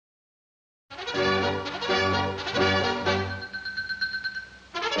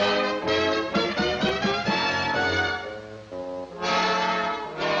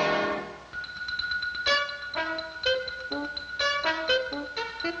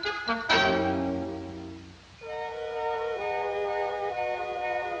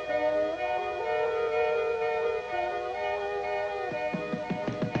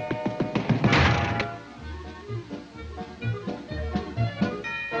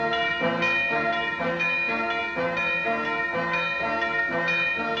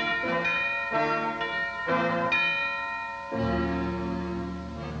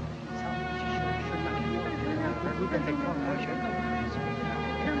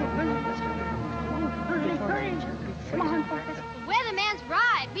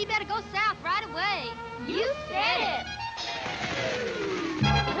we better go south right away. You said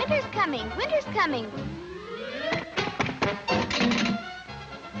it. Winter's coming. Winter's coming.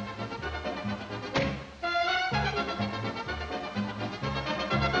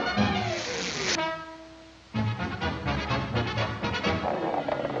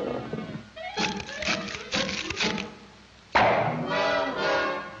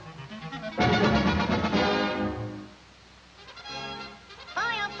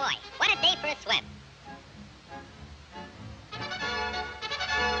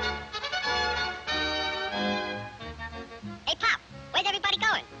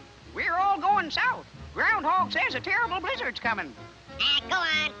 South. Groundhog says a terrible blizzard's coming. Go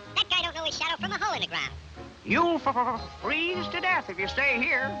on. That guy don't know his shadow from a hole in the ground. You'll freeze to death if you stay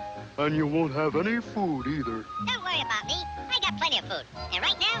here. And you won't have any food either. Don't worry about me. I got plenty of food. And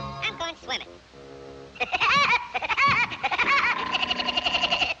right now, I'm going swimming.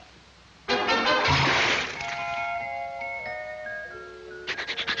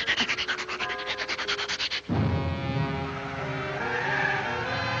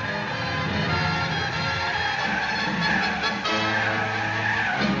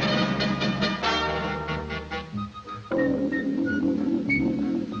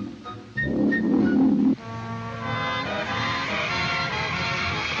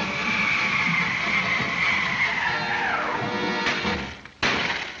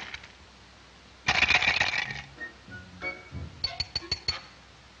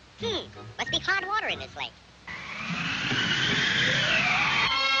 Must be hard water in this lake.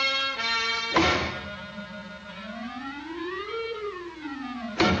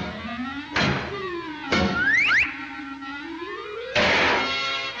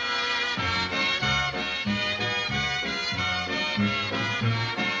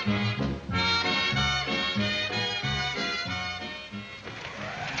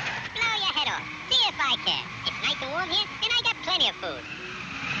 Blow your head off. See if I can. It's nice and warm here, and I got plenty of food.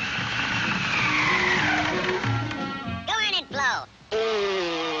 Go on and blow.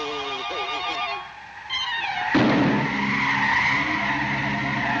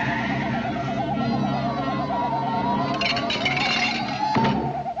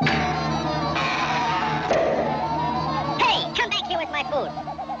 Hey, come back here with my food.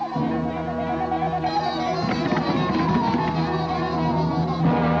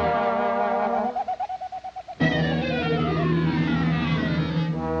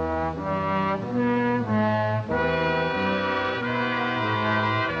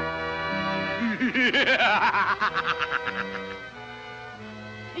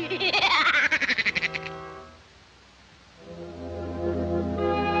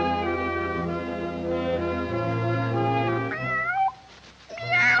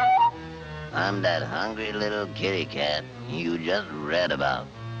 I'm that hungry little kitty cat you just read about.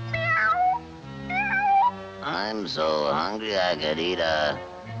 I'm so hungry I could eat a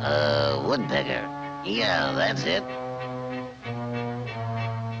woodpecker. Yeah, that's it.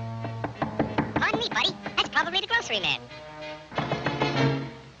 Pardon me, buddy. That's probably the grocery man.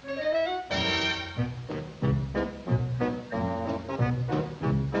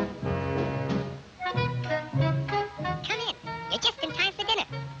 Come in. You're just in time for dinner.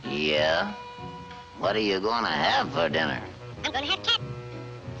 Yeah? What are you gonna have for dinner? I'm gonna have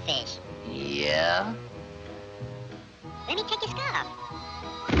catfish. Yeah? Let me take your scarf.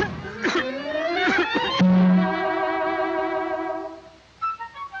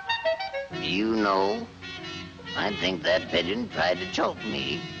 You know, I think that pigeon tried to choke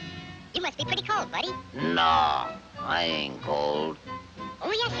me. You must be pretty cold, buddy. No, I ain't cold.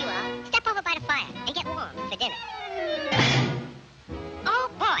 Oh, yes, you are. Step over by the fire and get warm for dinner. Oh,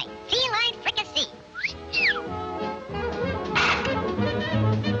 boy. Feline fricassee.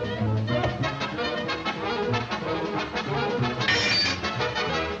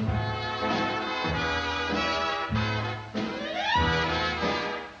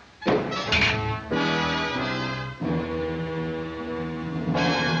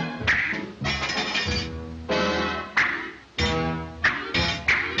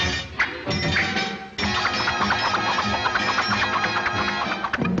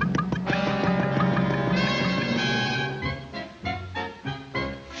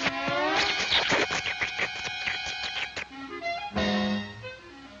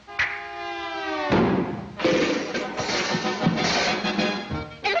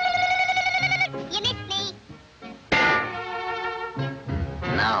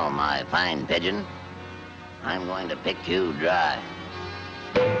 Now, my fine pigeon, I'm going to pick you dry.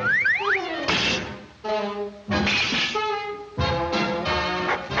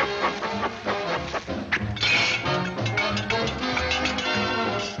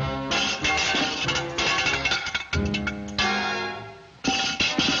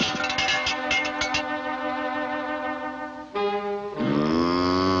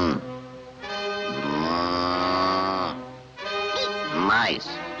 nice.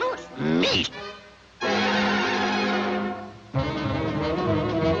 Meat.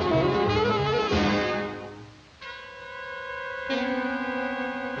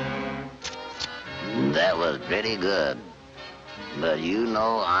 That was pretty good. But you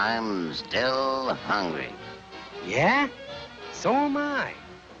know I'm still hungry. Yeah? So am I.